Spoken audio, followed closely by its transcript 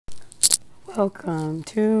Welcome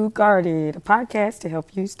to Guarded, a podcast to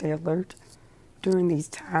help you stay alert during these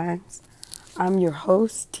times. I'm your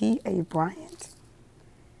host, T.A. Bryant,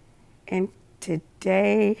 and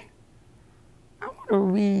today I want to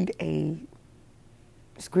read a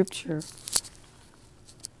scripture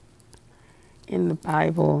in the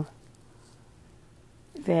Bible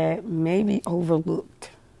that may be overlooked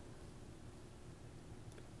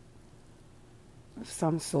of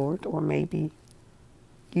some sort, or maybe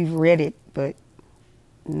you've read it but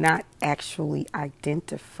not actually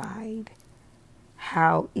identified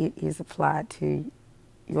how it is applied to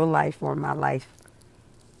your life or my life.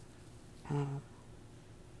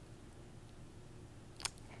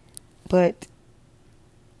 But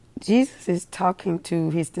Jesus is talking to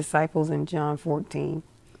his disciples in John 14.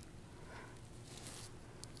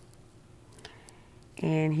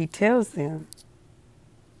 And he tells them,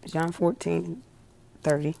 John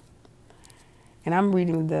 14:30, and I'm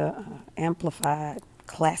reading the Amplified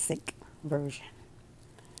Classic version.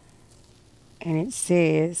 And it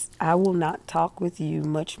says, I will not talk with you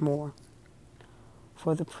much more,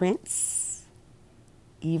 for the prince,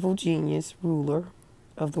 evil genius, ruler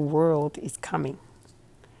of the world is coming,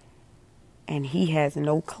 and he has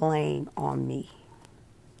no claim on me.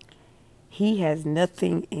 He has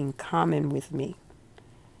nothing in common with me.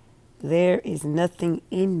 There is nothing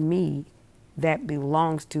in me that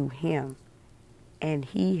belongs to him, and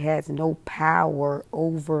he has no power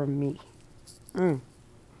over me.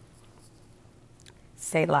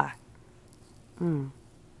 Selah.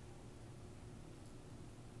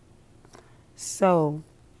 So,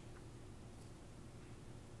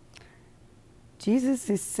 Jesus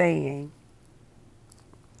is saying,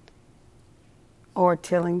 or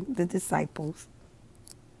telling the disciples,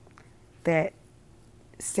 that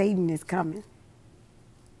Satan is coming.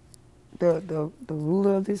 The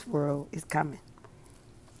ruler of this world is coming.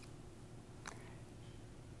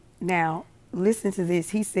 Now, listen to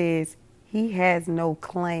this. He says, he has no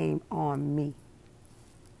claim on me.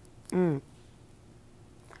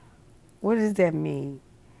 What does that mean?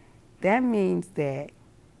 That means that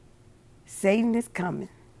Satan is coming.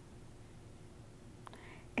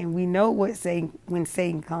 And we know when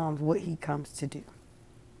Satan comes, what he comes to do.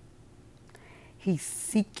 He's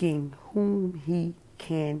seeking whom he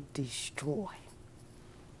can destroy.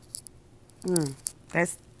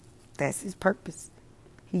 That's his purpose.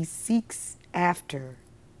 He seeks after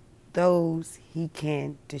those he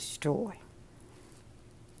can destroy.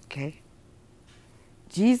 Okay?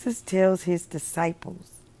 Jesus tells his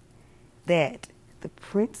disciples that the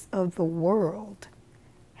prince of the world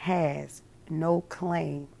has no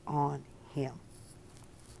claim on him.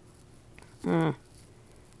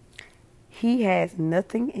 He has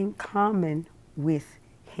nothing in common with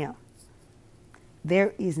him.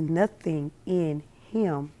 There is nothing in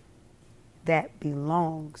him that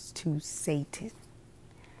belongs to Satan.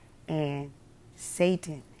 And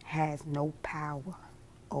Satan has no power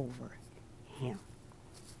over him.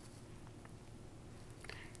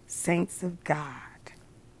 Saints of God,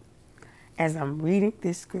 as I'm reading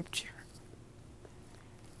this scripture,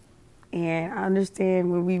 and I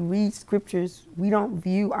understand when we read scriptures, we don't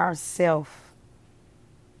view ourselves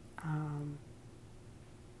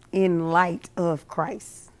in light of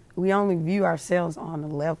Christ. We only view ourselves on a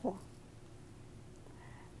level.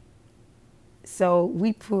 So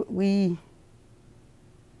we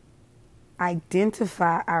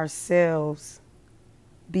identify ourselves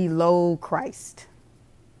below Christ.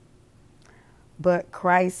 But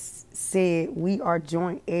Christ said we are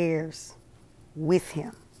joint heirs with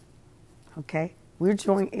him. Okay? We're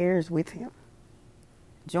joint heirs with him.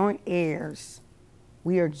 Joint heirs.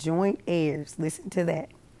 We are joint heirs. Listen to that.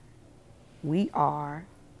 We are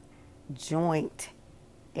joint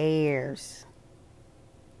heirs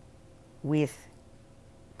with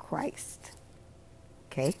Christ.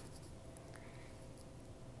 Okay?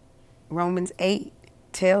 Romans 8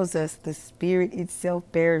 tells us the Spirit itself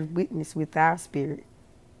bears witness with our spirit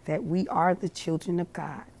that we are the children of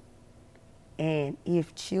God. And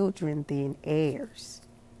if children, then heirs,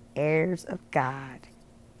 heirs of God,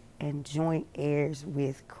 and joint heirs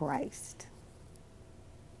with Christ.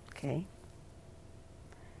 Okay?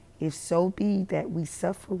 If so be that we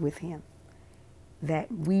suffer with him,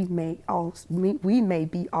 that we may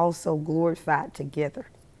be also glorified together.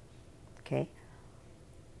 Okay?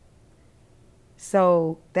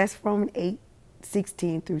 So that's Romans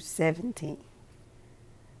 8:16 through 17.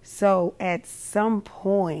 So at some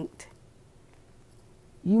point,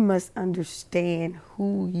 you must understand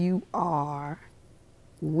who you are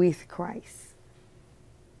with Christ.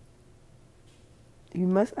 You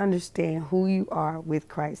must understand who you are with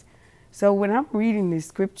Christ. So when I'm reading this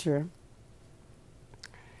scripture,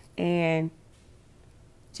 And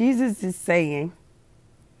Jesus is saying,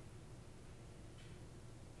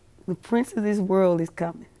 the prince of this world is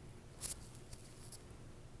coming.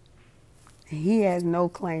 And he has no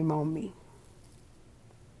claim on me.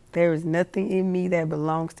 There is nothing in me that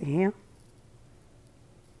belongs to him.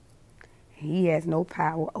 He has no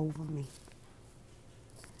power over me.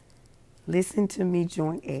 Listen to me,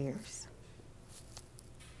 joint heirs.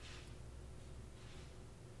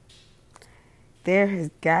 There has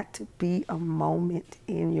got to be a moment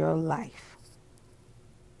in your life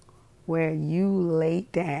where you lay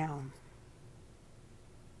down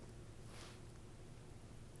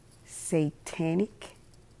satanic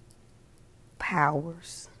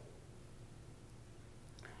powers,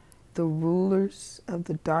 the rulers of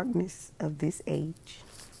the darkness of this age,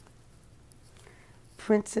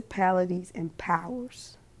 principalities and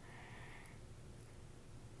powers.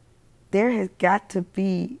 There has got to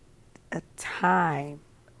be a time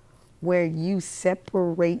where you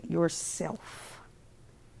separate yourself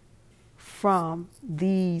from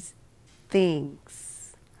these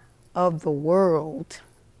things of the world,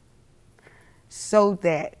 so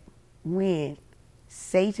that when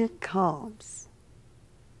Satan comes,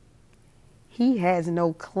 he has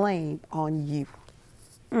no claim on you.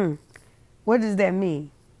 What does that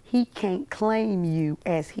mean? He can't claim you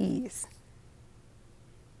as his.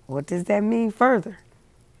 What does that mean further?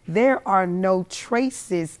 There are no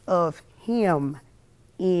traces of him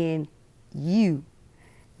in you.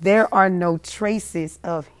 There are no traces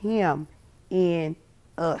of him in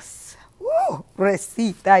us.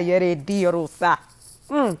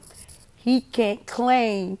 He can't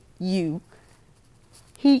claim you.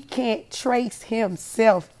 He can't trace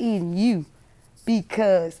himself in you,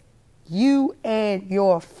 because you and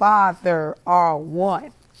your Father are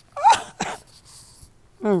one.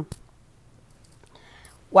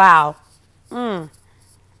 Wow.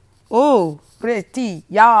 Oh, pretty.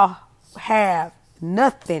 Y'all have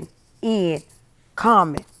nothing in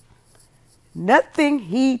common. Nothing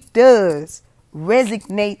he does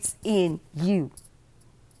resonates in you.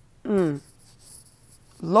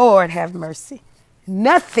 Lord have mercy.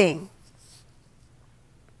 Nothing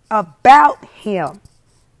about him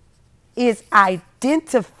is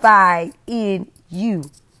identified in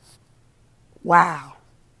you. Wow.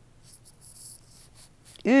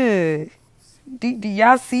 Do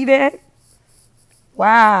y'all see that?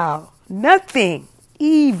 Wow. Nothing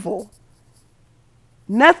evil.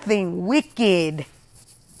 Nothing wicked.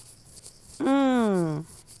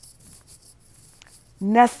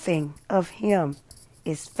 Nothing of him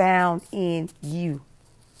is found in you.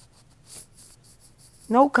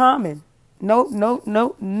 No common.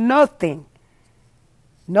 Nothing.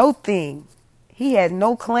 Nothing. He has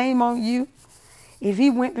no claim on you. If he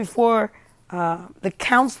went before the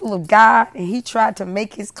council of God and he tried to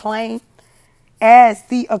make his claim as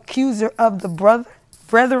the accuser of the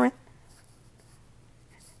brethren,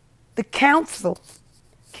 the council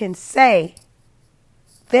can say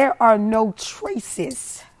there are no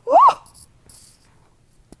traces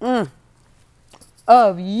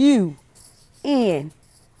of you in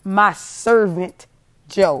my servant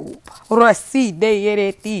Job.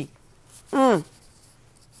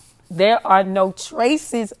 There are no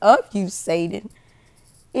traces of you, Satan,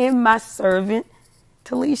 in my servant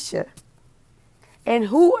Talisha. And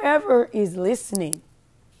whoever is listening,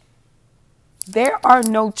 there are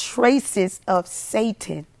no traces of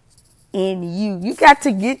Satan in you. You got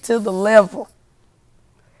to get to the level.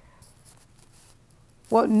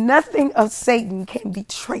 Well, nothing of Satan can be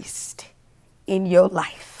traced in your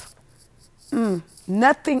life.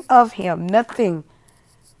 Nothing of him. Nothing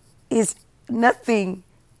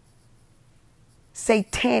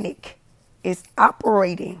satanic is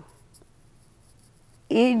operating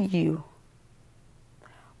in you.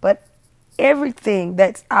 But everything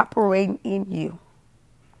that's operating in you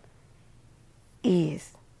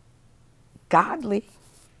is godly,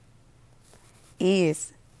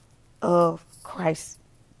 is of Christ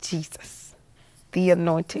Jesus, the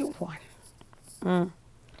anointed one.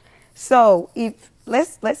 So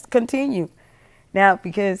let's continue now,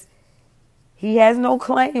 because he has no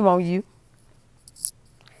claim on you.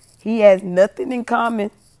 He has nothing in common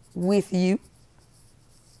with you.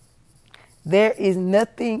 There is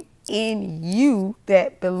nothing in you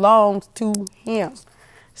that belongs to him.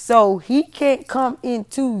 So he can't come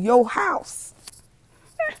into your house.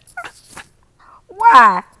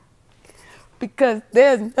 Why? Because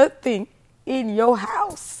there's nothing in your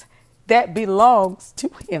house that belongs to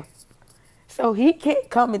him. So he can't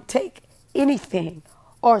come and take anything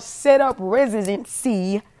or set up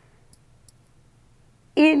residency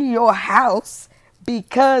in your house,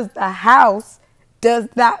 because the house does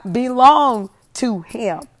not belong to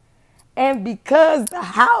him. And because the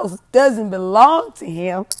house doesn't belong to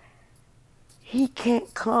him, he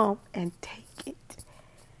can't come and take it.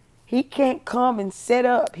 He can't come and set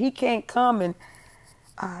up. He can't come and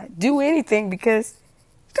do anything because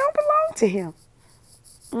it don't belong to him.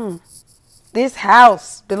 This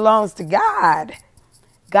house belongs to God.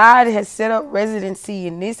 God has set up residency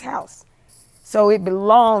in this house. So it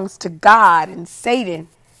belongs to God, and Satan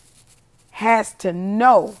has to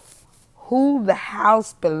know who the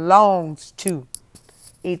house belongs to.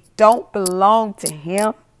 It don't belong to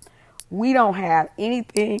him. We don't have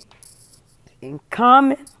anything in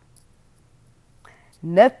common.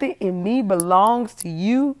 Nothing in me belongs to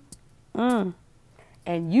you. And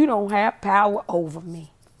you don't have power over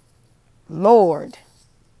me. Lord,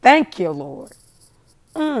 thank you, Lord.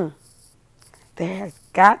 There has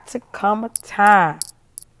got to come a time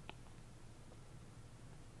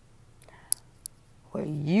where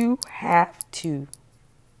you have to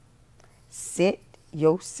set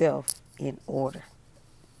yourself in order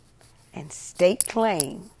and stake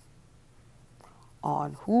claim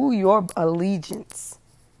on who your allegiance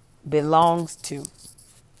belongs to.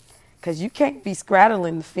 Because you can't be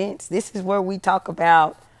straddling the fence. This is where we talk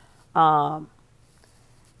about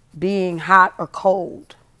being hot or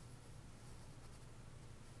cold.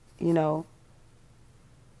 You know,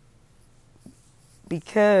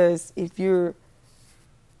 because if you're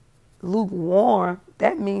lukewarm,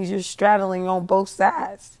 that means you're straddling on both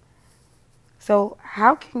sides. So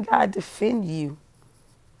how can God defend you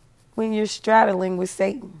when you're straddling with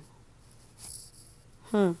Satan?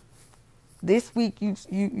 This week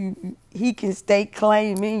he can stake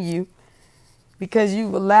claim in you because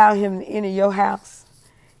you've allowed him to enter your house.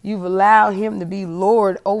 You've allowed him to be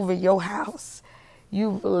Lord over your house.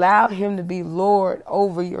 You've allowed him to be Lord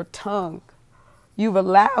over your tongue. You've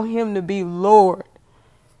allowed him to be Lord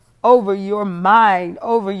over your mind,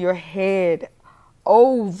 over your head,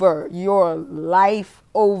 over your life,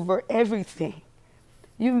 over everything.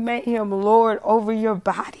 You've made him Lord over your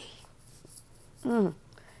body.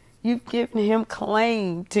 You've given him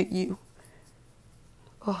claim to you.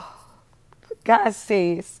 God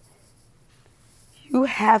says you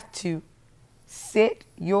have to set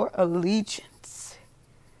your allegiance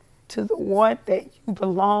to the one that you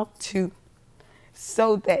belong to,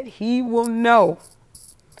 so that he will know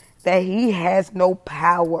that he has no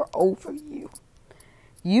power over you.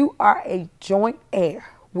 You are a joint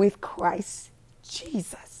heir with Christ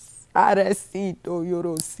Jesus.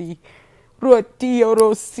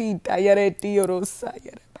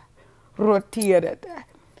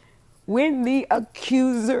 When the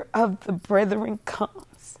accuser of the brethren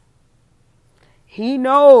comes, he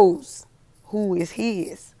knows who is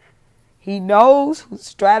his. He knows who's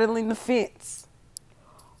straddling the fence,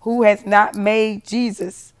 who has not made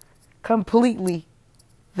Jesus completely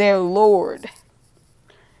their Lord.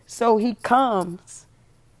 So he comes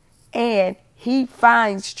and he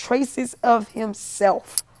finds traces of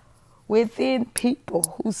himself within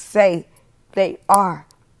people who say they are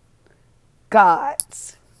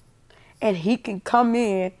God's. And he can come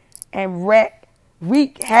in and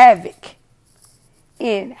wreak havoc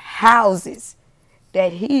in houses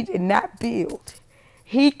that he did not build.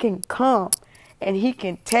 He can come and he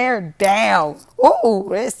can tear down.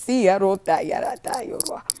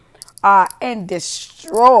 And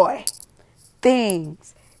destroy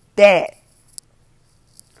things that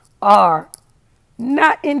are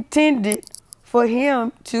not intended for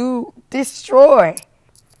him to destroy.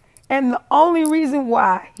 And the only reason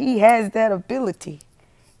why he has that ability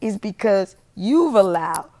is because you've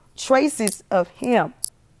allowed traces of him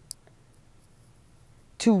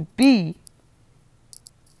to be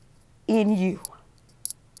in you.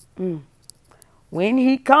 When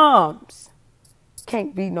he comes,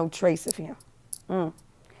 can't be no trace of him.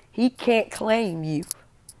 He can't claim you.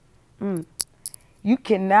 You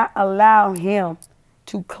cannot allow him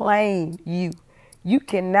to claim you. You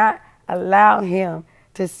cannot allow him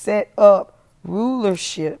to set up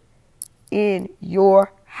rulership in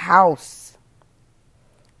your house.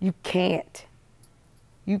 You can't.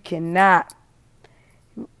 You cannot.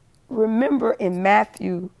 Remember in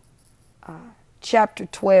Matthew chapter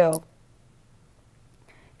 12,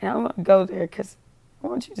 and I'm going to go there because I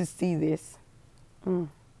want you to see this.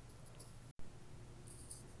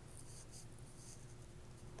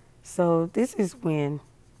 So this is when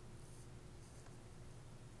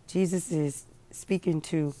Jesus is speaking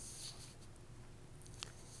to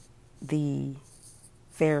the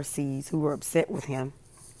Pharisees who were upset with him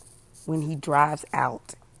when he drives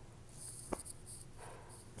out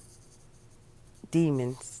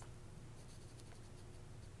demons.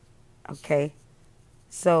 Okay?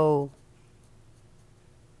 So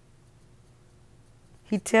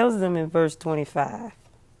he tells them in verse 25,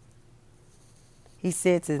 he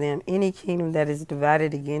said to them, any kingdom that is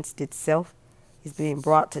divided against itself is being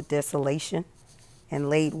brought to desolation and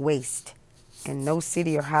laid waste, and no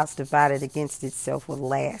city or house divided against itself will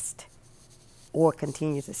last or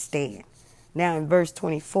continue to stand. Now in verse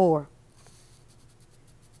 24,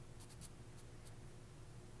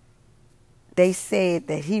 they said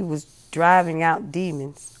that he was driving out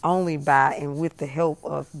demons only by and with the help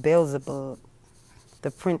of Beelzebub,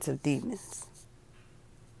 the prince of demons.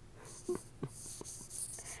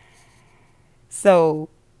 So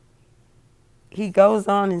he goes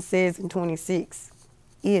on and says in 26,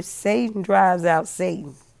 if Satan drives out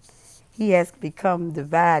Satan, he has become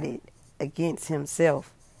divided against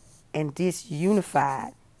himself and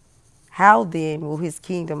disunified. How then will his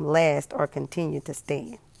kingdom last or continue to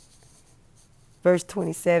stand? Verse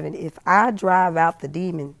 27, if I drive out the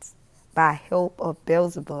demons by help of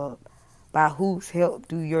Beelzebub, by whose help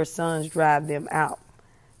do your sons drive them out?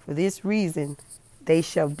 For this reason they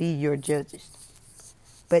shall be your judges.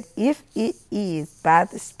 But if it is by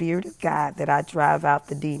the Spirit of God that I drive out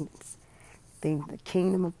the demons, then the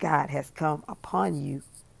kingdom of God has come upon you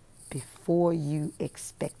before you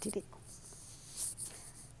expected it.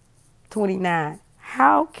 29.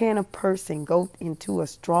 How can a person go into a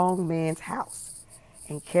strong man's house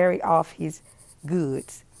and carry off his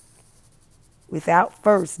goods without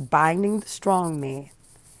first binding the strong man?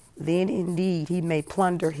 Then indeed he may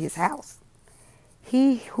plunder his house.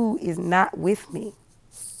 He who is not with me,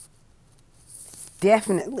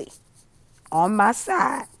 definitely on my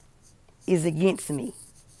side, is against me.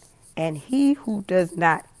 And he who does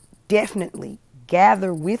not definitely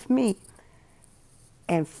gather with me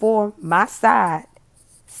and form my side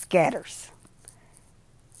scatters.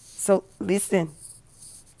 So listen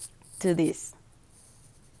to this.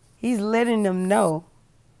 He's letting them know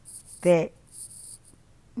that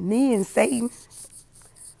me and Satan,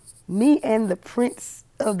 me and the prince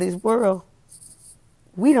of this world,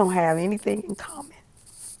 we don't have anything in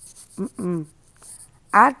common.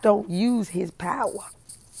 I don't use his power.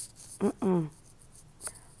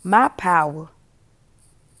 My power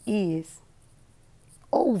is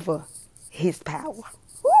over his power.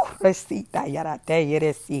 Let's see.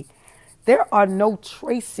 There are no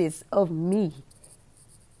traces of me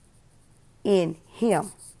in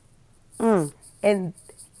him. And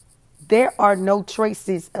there are no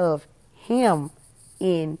traces of him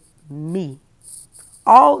in me.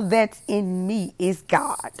 All that's in me is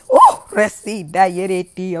God.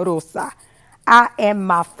 I and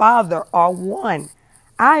my Father are one.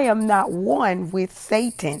 I am not one with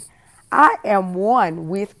Satan. I am one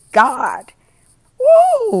with God.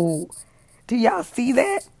 Woo! Do y'all see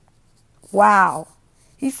that? Wow.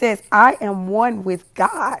 He says, I am one with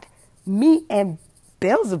God. Me and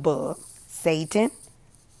Beelzebub, Satan,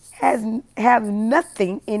 have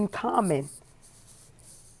nothing in common.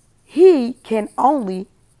 He can only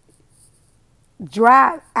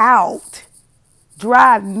drive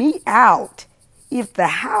me out if the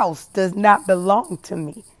house does not belong to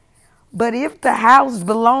me. But if the house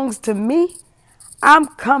belongs to me, I'm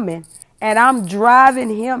coming and I'm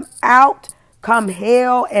driving him out come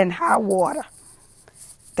hell and high water.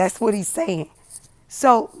 That's what he's saying.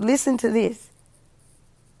 So listen to this.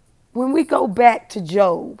 When we go back to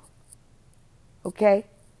Job, okay,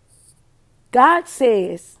 God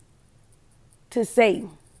says to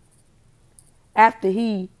Satan, after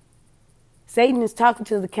Satan is talking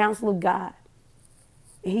to the council of God,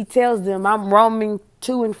 and he tells them, I'm roaming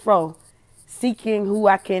to and fro, seeking who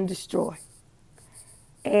I can destroy.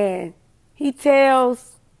 And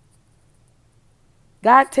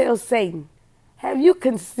God tells Satan, have you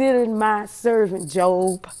considered my servant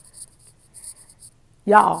Job?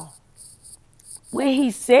 Y'all, when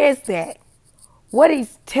he says that, what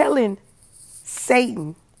he's telling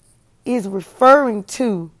Satan is referring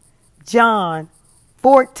to John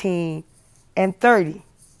 14 and 30,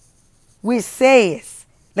 which says,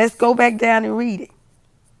 let's go back down and read it.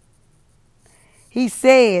 He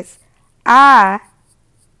says, I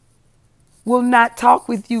will not talk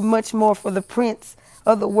with you much more, for the prince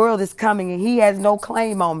of the world is coming and he has no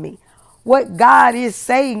claim on me. What God is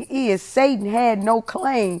saying is Satan had no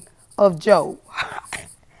claim of Job.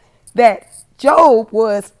 That Job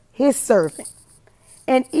was his servant.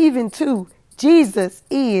 And even too, Jesus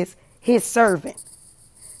is his servant.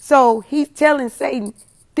 So he's telling Satan,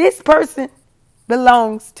 this person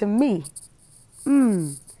belongs to me.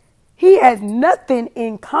 He has nothing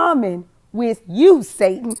in common with you,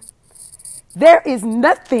 Satan. There is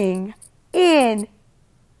nothing in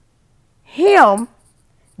him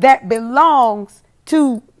that belongs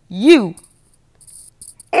to you.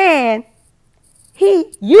 And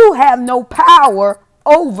you have no power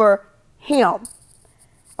over him.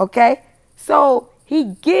 Okay? So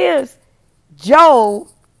he gives Job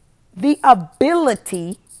the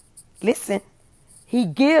ability, listen, he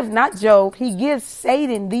gives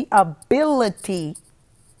Satan the ability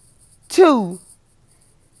to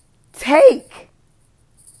take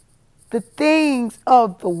the things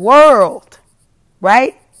of the world,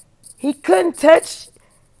 right? He couldn't touch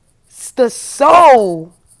the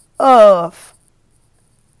soul of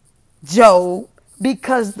Job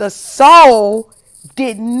because the soul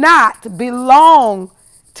did not belong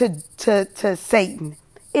to Satan.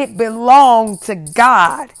 It belonged to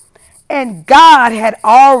God. And God had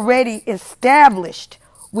already established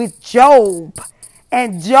with Job,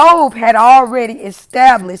 and Job had already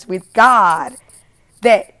established with God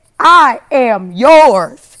that I am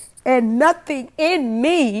yours and nothing in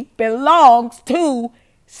me belongs to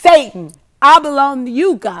Satan. I belong to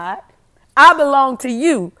you, God. I belong to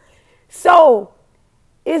you. So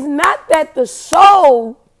it's not that the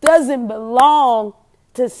soul doesn't belong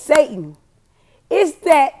to Satan. It's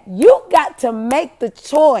that you got to make the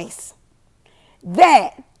choice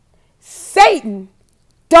that Satan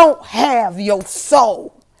don't have your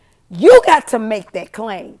soul. You got to make that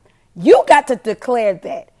claim. You got to declare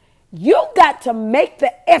that. You got to make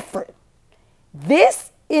the effort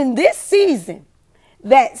in this season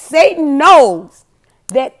that Satan knows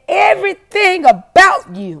that everything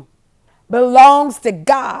about you belongs to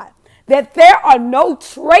God, that there are no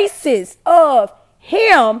traces of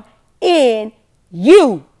him in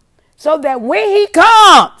you, so that when he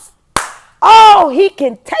comes, all he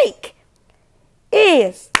can take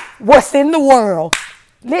is what's in the world.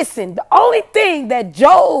 Listen, the only thing that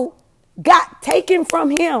Job got taken from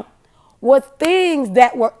him was things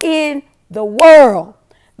that were in the world.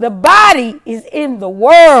 The body is in the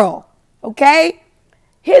world, okay?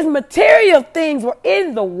 His material things were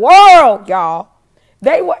in the world, y'all.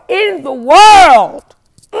 They were in the world.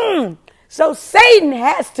 So Satan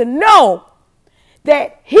has to know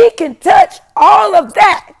that he can touch all of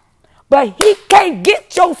that, but he can't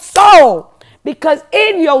get your soul, because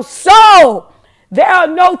in your soul, there are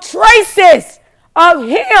no traces of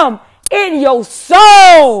him in your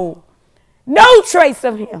soul. No trace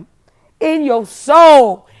of him in your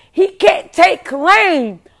soul. He can't take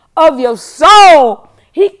claim of your soul.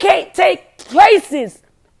 He can't take traces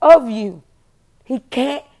of you. He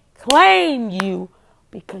can't claim you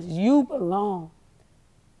because you belong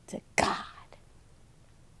to God.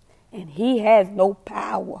 And he has no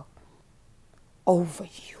power over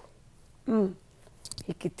you.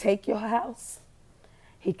 He could take your house.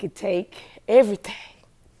 He could take everything.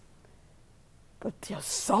 But your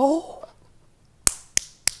soul,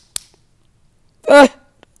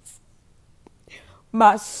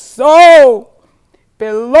 my soul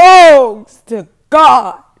belongs to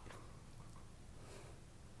God.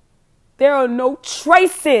 There are no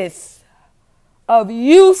traces of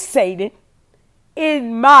you, Satan,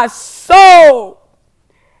 in my soul.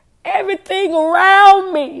 Everything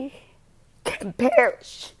around me can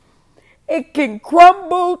perish. It can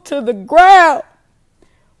crumble to the ground.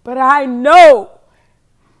 But I know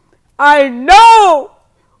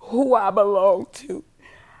who I belong to.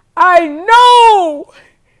 I know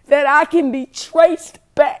that I can be traced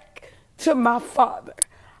back to my Father.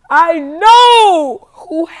 I know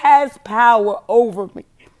who has power over me,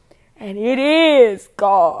 and it is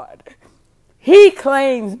God. He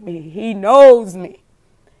claims me. He knows me.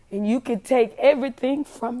 And you can take everything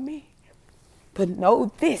from me, but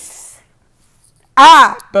know this: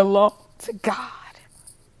 I belong to God.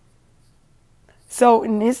 So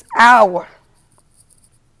in this hour,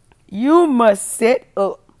 you must set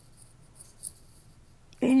up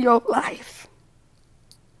in your life.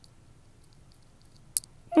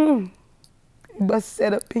 You must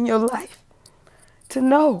set up in your life to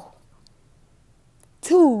know,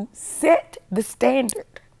 to set the standard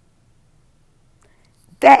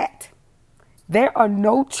that there are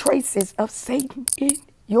no traces of Satan in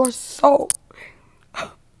your soul.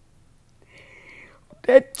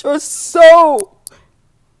 That your soul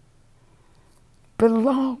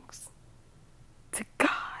belongs to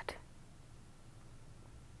God.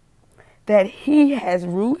 That he has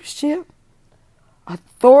rulership,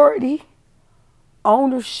 authority,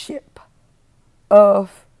 ownership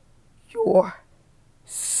of your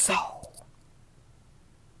soul.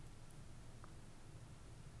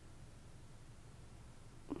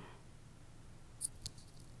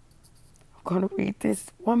 I'm going to read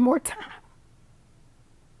this one more time.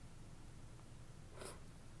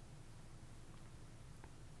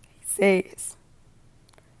 He says,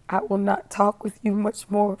 I will not talk with you much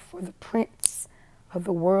more, for the prince of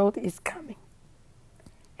the world is coming,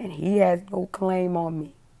 and he has no claim on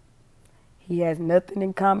me. He has nothing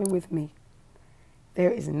in common with me.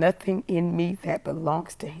 There is nothing in me that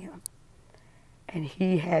belongs to him, and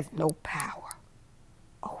he has no power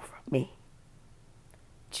over me.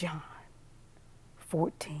 John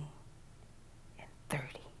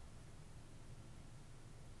 14:30.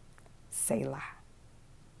 Selah.